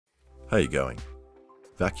How you going?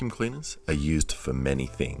 Vacuum cleaners are used for many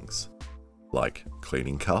things, like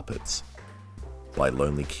cleaning carpets, by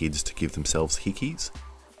lonely kids to give themselves hickeys,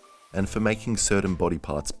 and for making certain body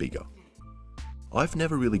parts bigger. I've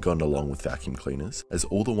never really gone along with vacuum cleaners, as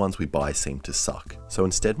all the ones we buy seem to suck, so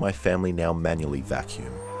instead my family now manually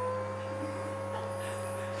vacuum.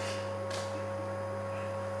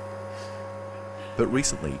 But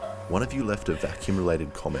recently, one of you left a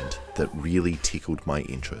vacuum-related comment that really tickled my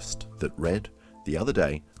interest, that read, "The other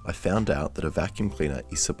day, I found out that a vacuum cleaner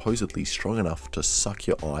is supposedly strong enough to suck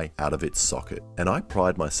your eye out of its socket, and I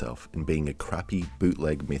pride myself in being a crappy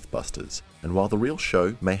bootleg Mythbusters, and while the real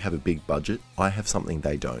show may have a big budget, I have something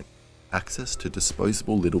they don't. Access to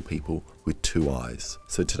disposable little people with two eyes.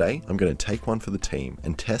 So today, I'm going to take one for the team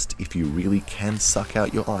and test if you really can suck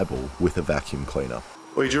out your eyeball with a vacuum cleaner."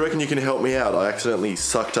 Oi, do you reckon you can help me out? I accidentally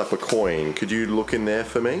sucked up a coin. Could you look in there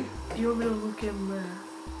for me? Do you want me to look in there?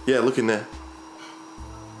 Yeah, look in there.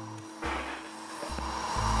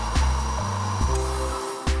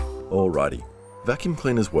 Alrighty. Vacuum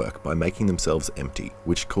cleaners work by making themselves empty,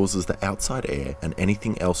 which causes the outside air and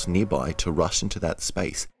anything else nearby to rush into that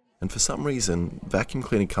space. And for some reason, vacuum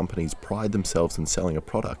cleaning companies pride themselves in selling a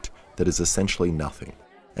product that is essentially nothing.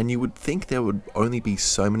 And you would think there would only be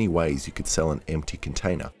so many ways you could sell an empty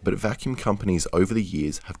container, but vacuum companies over the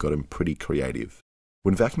years have gotten pretty creative.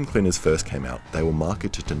 When vacuum cleaners first came out, they were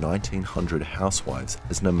marketed to 1900 housewives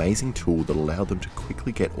as an amazing tool that allowed them to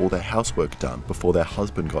quickly get all their housework done before their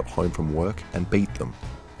husband got home from work and beat them.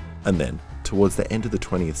 And then, towards the end of the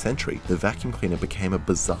 20th century, the vacuum cleaner became a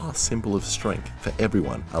bizarre symbol of strength for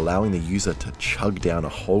everyone, allowing the user to chug down a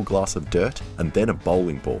whole glass of dirt and then a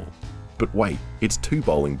bowling ball. But wait, it's 2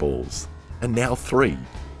 bowling balls, and now 3.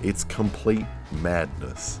 It's complete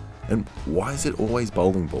madness. And why is it always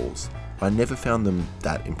bowling balls? I never found them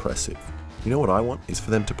that impressive. You know what I want is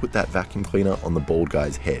for them to put that vacuum cleaner on the bald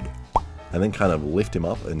guy's head, and then kind of lift him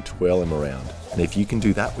up and twirl him around. And if you can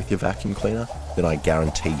do that with your vacuum cleaner, then I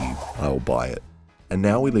guarantee you I will buy it. And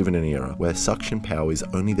now we live in an era where suction power is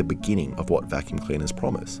only the beginning of what vacuum cleaners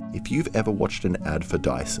promise. If you've ever watched an ad for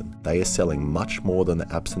Dyson, they are selling much more than the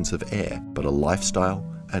absence of air, but a lifestyle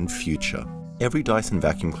and future. Every Dyson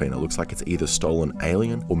vacuum cleaner looks like it's either stolen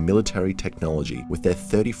alien or military technology with their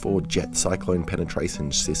 34 jet cyclone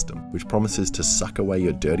penetration system, which promises to suck away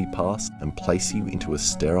your dirty past and place you into a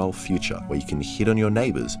sterile future where you can hit on your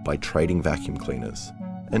neighbors by trading vacuum cleaners.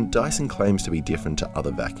 And Dyson claims to be different to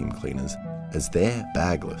other vacuum cleaners, as they're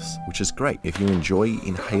bagless, which is great if you enjoy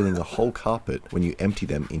inhaling a whole carpet when you empty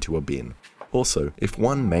them into a bin. Also, if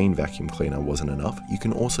one main vacuum cleaner wasn't enough, you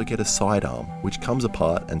can also get a sidearm, which comes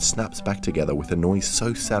apart and snaps back together with a noise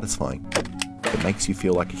so satisfying it makes you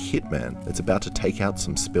feel like a hitman that's about to take out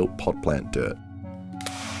some spilt pot plant dirt.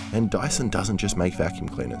 And Dyson doesn't just make vacuum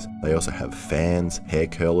cleaners, they also have fans, hair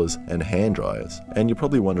curlers, and hand dryers. And you're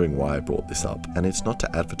probably wondering why I brought this up, and it's not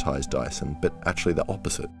to advertise Dyson, but actually the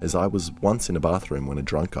opposite, as I was once in a bathroom when a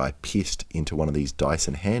drunk guy pissed into one of these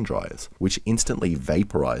Dyson hand dryers, which instantly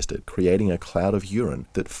vaporized it, creating a cloud of urine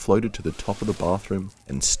that floated to the top of the bathroom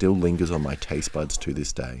and still lingers on my taste buds to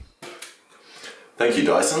this day. Thank you,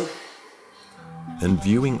 Dyson. And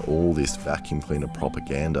viewing all this vacuum cleaner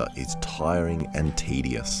propaganda is tiring and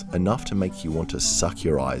tedious, enough to make you want to suck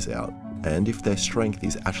your eyes out. And if their strength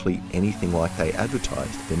is actually anything like they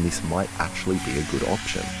advertised, then this might actually be a good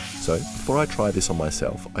option. So, before I try this on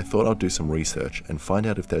myself, I thought I'd do some research and find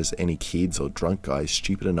out if there's any kids or drunk guys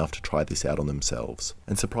stupid enough to try this out on themselves.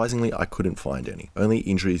 And surprisingly, I couldn't find any. Only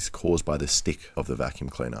injuries caused by the stick of the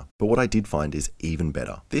vacuum cleaner. But what I did find is even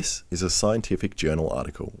better. This is a scientific journal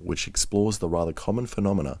article which explores the rather common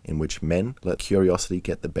phenomena in which men let curiosity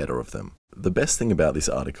get the better of them. The best thing about this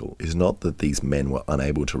article is not that these men were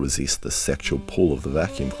unable to resist the sexual pull of the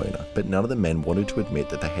vacuum cleaner, but none of the men wanted to admit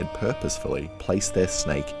that they had purposefully placed their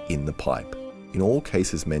snake in the pipe. In all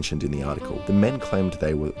cases mentioned in the article, the men claimed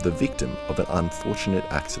they were the victim of an unfortunate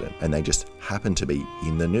accident and they just happened to be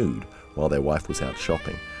in the nude while their wife was out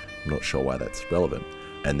shopping. I'm not sure why that's relevant.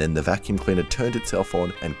 And then the vacuum cleaner turned itself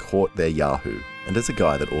on and caught their Yahoo. And as a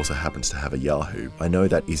guy that also happens to have a Yahoo, I know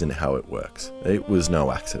that isn't how it works. It was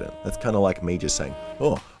no accident. That's kind of like me just saying,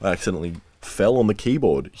 oh, I accidentally fell on the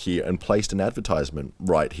keyboard here and placed an advertisement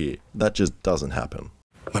right here. That just doesn't happen.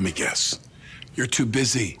 Let me guess. You're too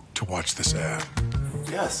busy to watch this ad.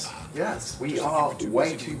 Yes, we are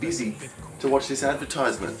way too busy to watch this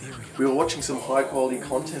advertisement. We were watching some high quality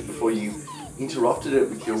content before you interrupted it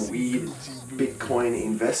with your weird Bitcoin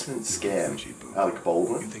investment scam, Alec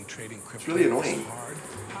Baldwin. It's really annoying.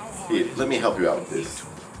 Here, let me help you out with this.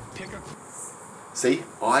 See,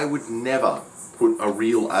 I would never put a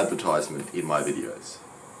real advertisement in my videos.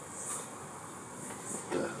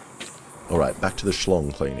 Alright, back to the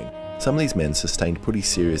schlong cleaning. Some of these men sustained pretty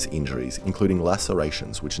serious injuries, including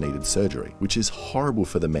lacerations which needed surgery, which is horrible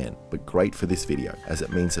for the men, but great for this video, as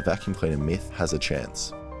it means the vacuum cleaner myth has a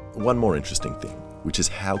chance. One more interesting thing, which is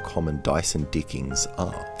how common Dyson dickings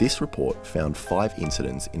are. This report found 5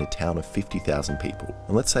 incidents in a town of 50,000 people,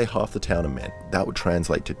 and let's say half the town are men. That would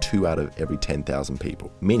translate to 2 out of every 10,000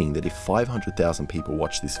 people, meaning that if 500,000 people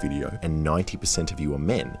watch this video and 90% of you are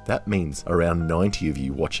men, that means around 90 of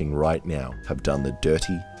you watching right now have done the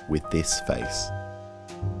dirty with this face.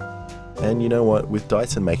 And you know what, with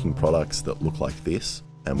Dyson making products that look like this,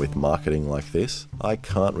 and with marketing like this, I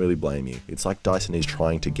can't really blame you. It's like Dyson is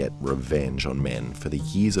trying to get revenge on men for the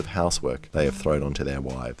years of housework they have thrown onto their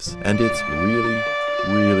wives. And it's really...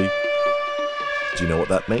 Do you know what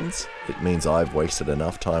that means? It means I've wasted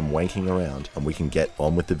enough time wanking around and we can get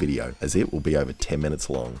on with the video, as it will be over 10 minutes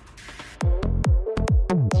long.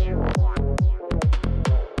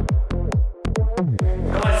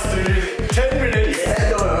 Nice, dude. 10 minutes.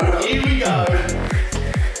 Yeah, here we go.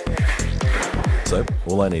 So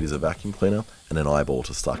all I need is a vacuum cleaner and an eyeball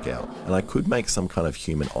to suck out. And I could make some kind of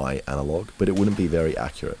human eye analog, but it wouldn't be very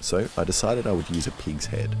accurate. So I decided I would use a pig's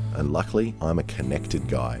head. And luckily, I'm a connected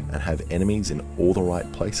guy and have enemies in all the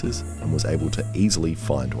right places and was able to easily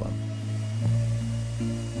find one.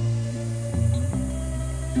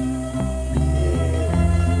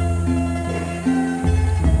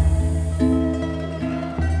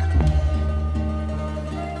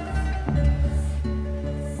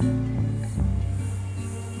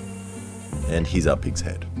 And here's our pig's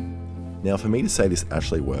head. Now for me to say this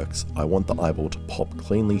actually works, I want the eyeball to pop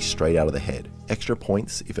cleanly straight out of the head. Extra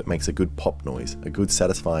points if it makes a good pop noise, a good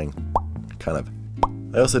satisfying kind of.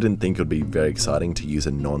 I also didn't think it would be very exciting to use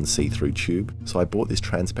a non-see-through tube, so I bought this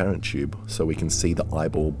transparent tube so we can see the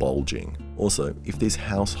eyeball bulging. Also, if this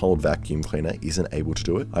household vacuum cleaner isn't able to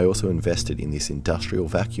do it, I also invested in this industrial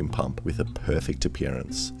vacuum pump with a perfect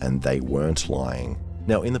appearance, and they weren't lying.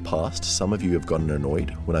 Now in the past, some of you have gotten annoyed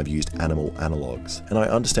when I've used animal analogues, and I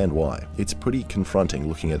understand why. It's pretty confronting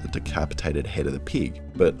looking at the decapitated head of the pig,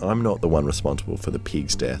 but I'm not the one responsible for the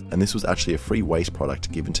pig's death, and this was actually a free waste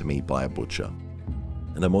product given to me by a butcher.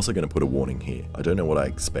 And I'm also going to put a warning here. I don't know what I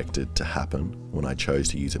expected to happen when I chose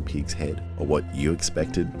to use a pig's head, or what you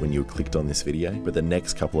expected when you clicked on this video, but the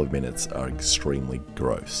next couple of minutes are extremely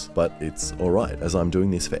gross. But it's alright, as I'm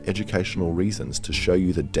doing this for educational reasons to show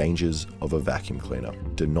you the dangers of a vacuum cleaner.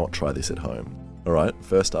 Do not try this at home. Alright,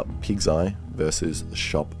 first up, pig's eye versus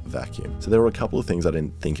shop vacuum. So there were a couple of things I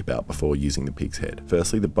didn't think about before using the pig's head.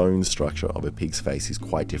 Firstly, the bone structure of a pig's face is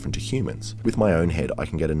quite different to humans. With my own head, I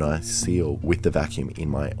can get a nice seal with the vacuum in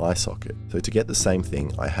my eye socket. So to get the same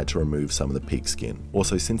thing, I had to remove some of the pig skin.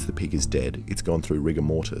 Also, since the pig is dead, it's gone through rigor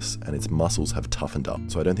mortis and its muscles have toughened up.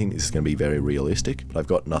 So I don't think this is going to be very realistic, but I've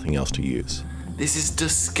got nothing else to use. This is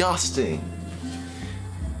disgusting.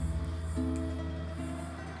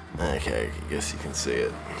 Okay, I guess you can see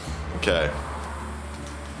it. Okay.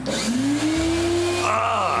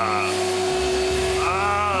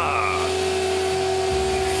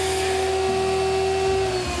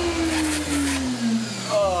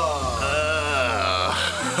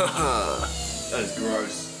 That is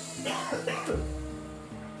gross.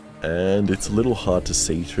 And it's a little hard to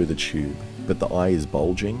see through the tube, but the eye is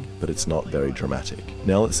bulging, but it's not very dramatic.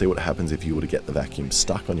 Now let's see what happens if you were to get the vacuum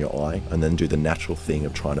stuck on your eye and then do the natural thing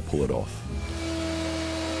of trying to pull it off.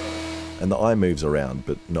 And the eye moves around,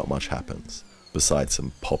 but not much happens, besides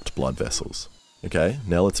some popped blood vessels. Okay,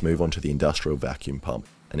 now let's move on to the industrial vacuum pump,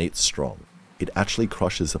 and it's strong. It actually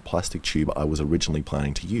crushes the plastic tube I was originally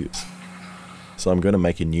planning to use. So I'm going to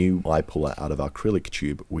make a new eye puller out of acrylic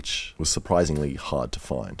tube, which was surprisingly hard to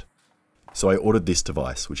find. So I ordered this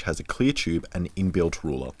device, which has a clear tube and inbuilt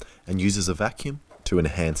ruler, and uses a vacuum to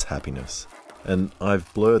enhance happiness. And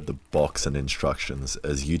I've blurred the box and instructions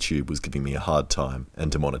as YouTube was giving me a hard time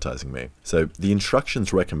and demonetizing me. So the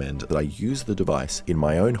instructions recommend that I use the device in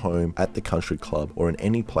my own home, at the country club, or in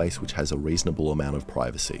any place which has a reasonable amount of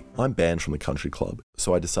privacy. I'm banned from the country club,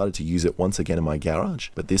 so I decided to use it once again in my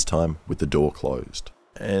garage, but this time with the door closed.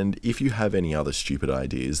 And if you have any other stupid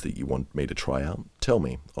ideas that you want me to try out, tell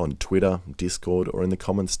me on Twitter, Discord, or in the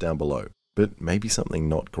comments down below. But maybe something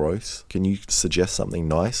not gross. Can you suggest something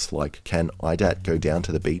nice, like can IDAT go down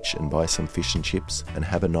to the beach and buy some fish and chips and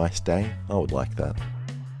have a nice day? I would like that.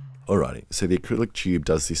 Alrighty, so the acrylic tube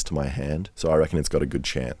does this to my hand, so I reckon it's got a good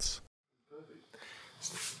chance.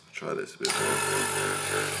 Try this a bit more.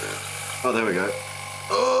 Oh, there we go.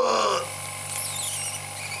 Oh!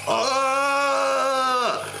 Oh!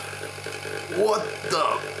 What the?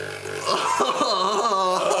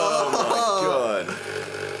 Oh my god.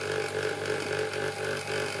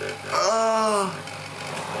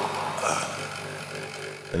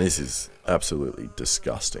 And this is absolutely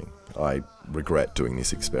disgusting. I regret doing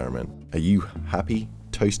this experiment. Are you happy,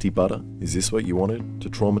 Toasty Butter? Is this what you wanted to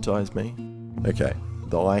traumatize me? Okay,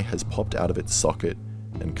 the eye has popped out of its socket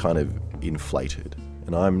and kind of inflated.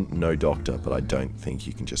 And I'm no doctor, but I don't think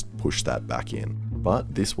you can just push that back in.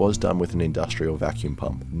 But this was done with an industrial vacuum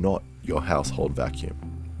pump, not your household vacuum.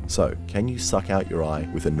 So, can you suck out your eye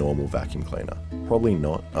with a normal vacuum cleaner? Probably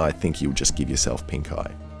not. I think you'll just give yourself pink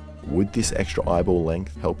eye. Would this extra eyeball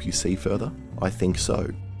length help you see further? I think so.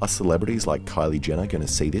 Are celebrities like Kylie Jenner going to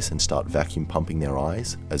see this and start vacuum pumping their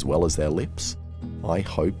eyes as well as their lips? I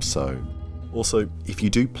hope so. Also, if you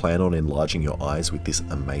do plan on enlarging your eyes with this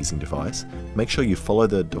amazing device, make sure you follow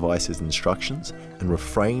the device's instructions and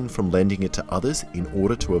refrain from lending it to others in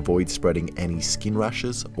order to avoid spreading any skin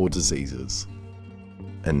rashes or diseases.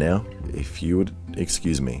 And now, if you would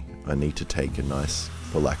excuse me, I need to take a nice,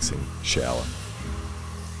 relaxing shower.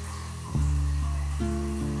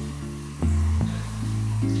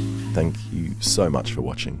 Thank you so much for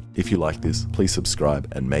watching. If you like this, please subscribe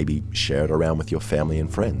and maybe share it around with your family and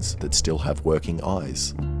friends that still have working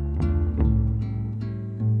eyes.